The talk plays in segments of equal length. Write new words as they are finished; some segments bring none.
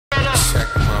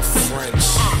French.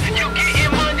 You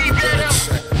getting money better?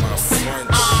 Check my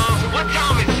French. What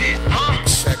time is it?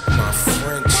 Check my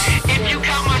French. If you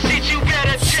got my shit, you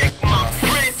better check my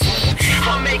French.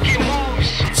 I'm making moves.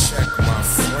 Check my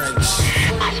French.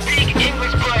 I speak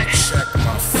English, but Check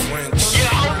my French. your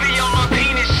Obvi on my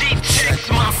penis, she checks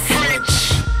my French.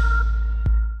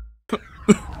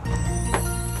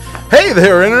 Hey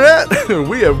there, Internet!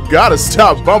 We have got to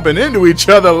stop bumping into each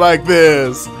other like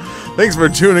this. Thanks for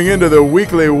tuning into the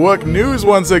Weekly Wook News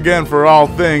once again for all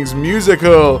things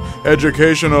musical,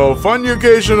 educational,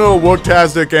 fun-ucational,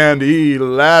 wooktastic, and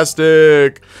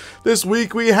elastic. This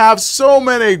week we have so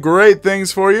many great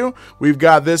things for you. We've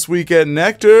got This Week at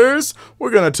Nectar's.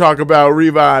 We're going to talk about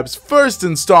Revive's first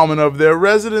installment of their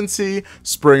residency,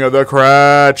 Spring of the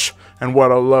Crotch. And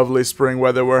what a lovely spring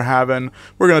weather we're having.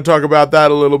 We're going to talk about that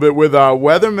a little bit with our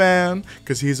weatherman,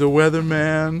 because he's a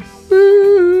weatherman.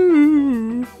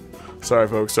 Woo. Sorry,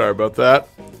 folks. Sorry about that.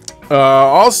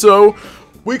 Also,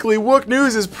 Weekly Wook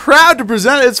News is proud to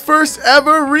present its first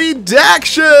ever redactions.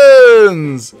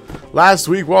 Last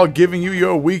week, while giving you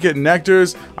your week at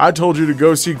Nectar's, I told you to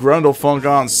go see Grundlefunk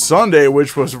on Sunday,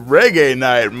 which was reggae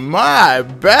night. My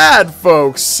bad,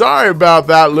 folks. Sorry about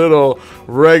that little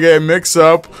reggae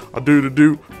mix-up. A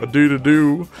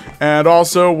do-do-do. And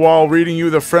also, while reading you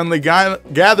the Friendly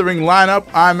Gathering lineup,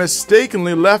 I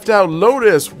mistakenly left out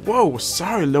Lotus. Whoa,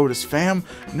 sorry, Lotus fam.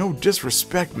 No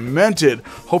disrespect meant it.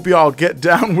 Hope y'all get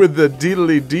down with the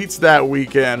deedly deets that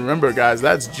weekend. Remember, guys,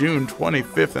 that's June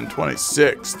 25th and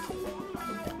 26th.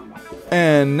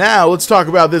 And now, let's talk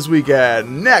about This Week at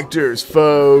Nectar's,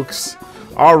 folks.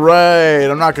 Alright,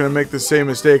 I'm not going to make the same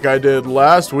mistake I did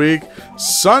last week.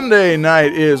 Sunday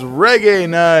night is Reggae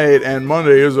Night, and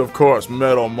Monday is, of course,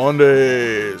 Metal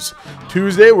Mondays.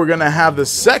 Tuesday, we're going to have the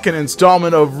second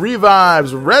installment of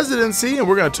Revive's Residency, and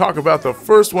we're going to talk about the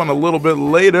first one a little bit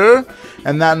later.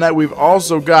 And that night, we've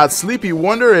also got Sleepy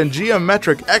Wonder and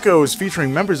Geometric Echoes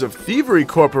featuring members of Thievery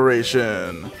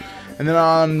Corporation. And then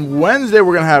on Wednesday,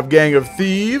 we're going to have Gang of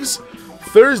Thieves.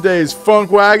 Thursday's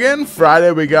Funk Wagon.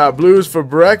 Friday, we got Blues for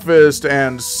Breakfast.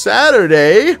 And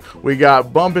Saturday, we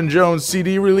got Bumpin' Jones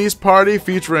CD release party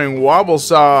featuring Wobble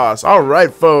Sauce. All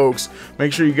right, folks.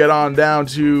 Make sure you get on down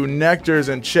to Nectar's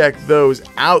and check those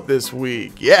out this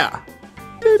week. Yeah.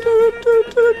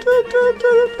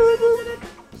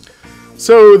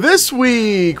 So this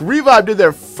week, Revive did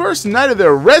their first night of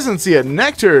their residency at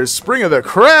Nectar's Spring of the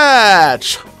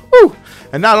Crotch. Woo!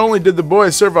 And not only did the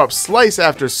boys serve up slice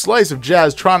after slice of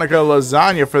Jazztronica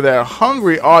lasagna for their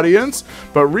hungry audience,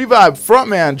 but Revive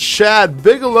frontman Chad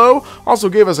Bigelow also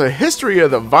gave us a history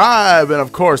of the vibe and,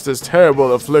 of course, this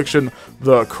terrible affliction,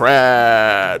 the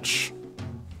Crotch.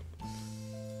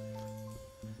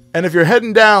 And if you're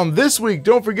heading down this week,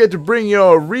 don't forget to bring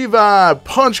your Revive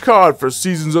punch card for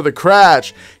Seasons of the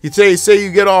Crotch. You say you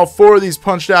get all 4 of these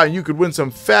punched out and you could win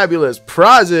some fabulous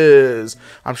prizes.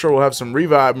 I'm sure we'll have some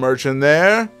Revive merch in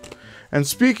there. And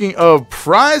speaking of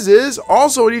prizes,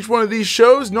 also at each one of these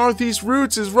shows, Northeast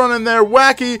Roots is running their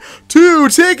wacky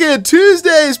 2-Ticket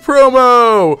Tuesdays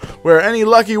promo, where any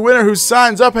lucky winner who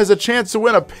signs up has a chance to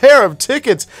win a pair of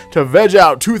tickets to Veg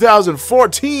Out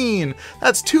 2014.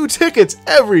 That's 2 tickets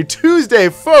every Tuesday,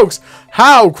 folks.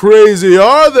 How crazy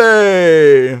are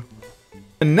they?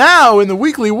 And now, in the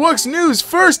Weekly Wook's News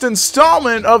first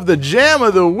installment of the Jam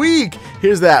of the Week,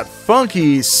 here's that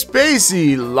funky,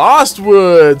 spacey Lost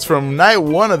Woods from night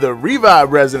 1 of the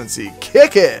Revive residency.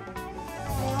 Kick it!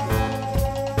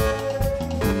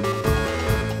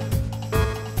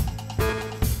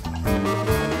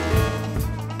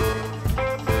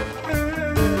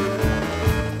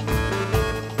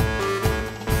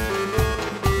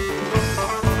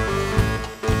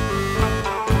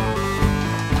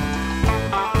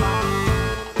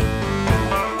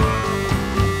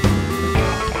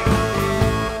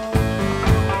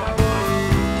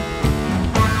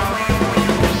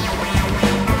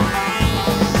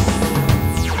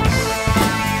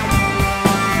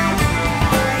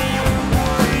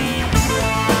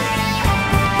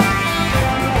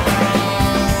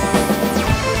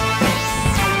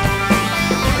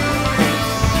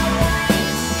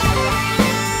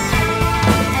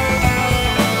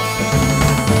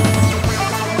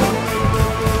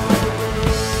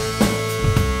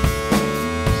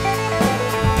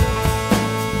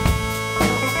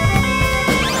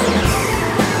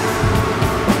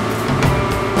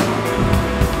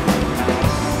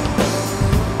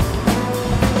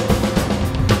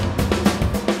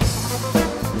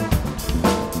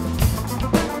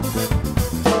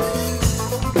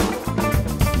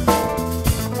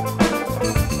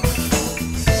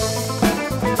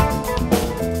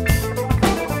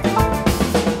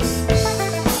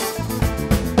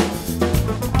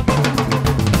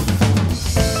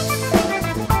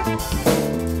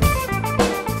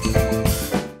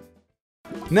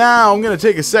 Now, I'm going to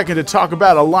take a second to talk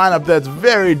about a lineup that's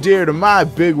very dear to my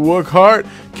big Wook heart.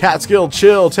 Catskill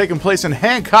Chill, taking place in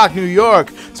Hancock, New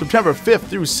York, September 5th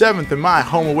through 7th in my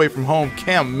home away from home,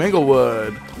 Camp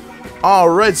Minglewood.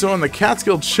 Alright, so in the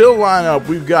Catskill Chill lineup,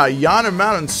 we've got Yonder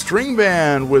Mountain String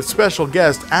Band with special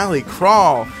guest Allie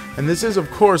Crawl. And this is, of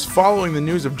course, following the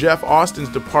news of Jeff Austin's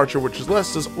departure, which has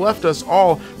left us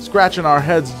all scratching our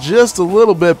heads just a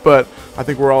little bit, but I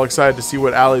think we're all excited to see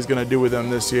what Allie's going to do with them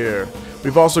this year.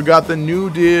 We've also got the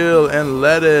New Deal and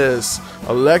Lettuce,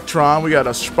 Electron. We got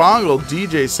a Spangle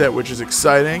DJ set, which is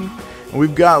exciting. And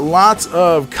we've got lots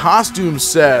of costume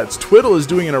sets. Twiddle is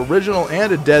doing an original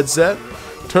and a dead set.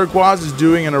 Turquoise is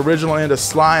doing an original and a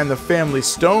Sly and the Family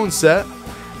Stone set.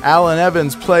 Alan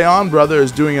Evans' Play On Brother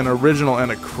is doing an original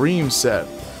and a cream set.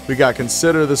 We got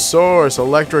Consider the Source,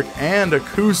 electric and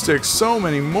acoustic, so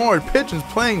many more. Pigeons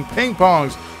playing ping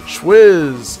pongs,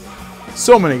 Schwiz.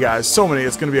 So many guys, so many.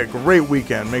 It's going to be a great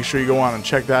weekend. Make sure you go on and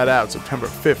check that out, September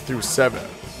 5th through 7th.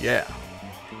 Yeah.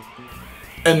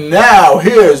 And now,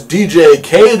 here's DJ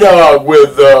K-Dog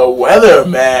with The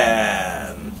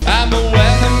Weatherman. I'm a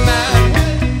weatherman.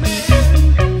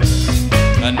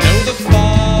 I know the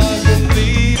fog will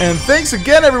be. And thanks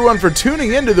again, everyone, for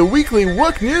tuning into the Weekly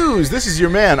Wook News. This is your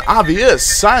man, Obvi Ous,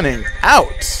 signing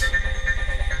out.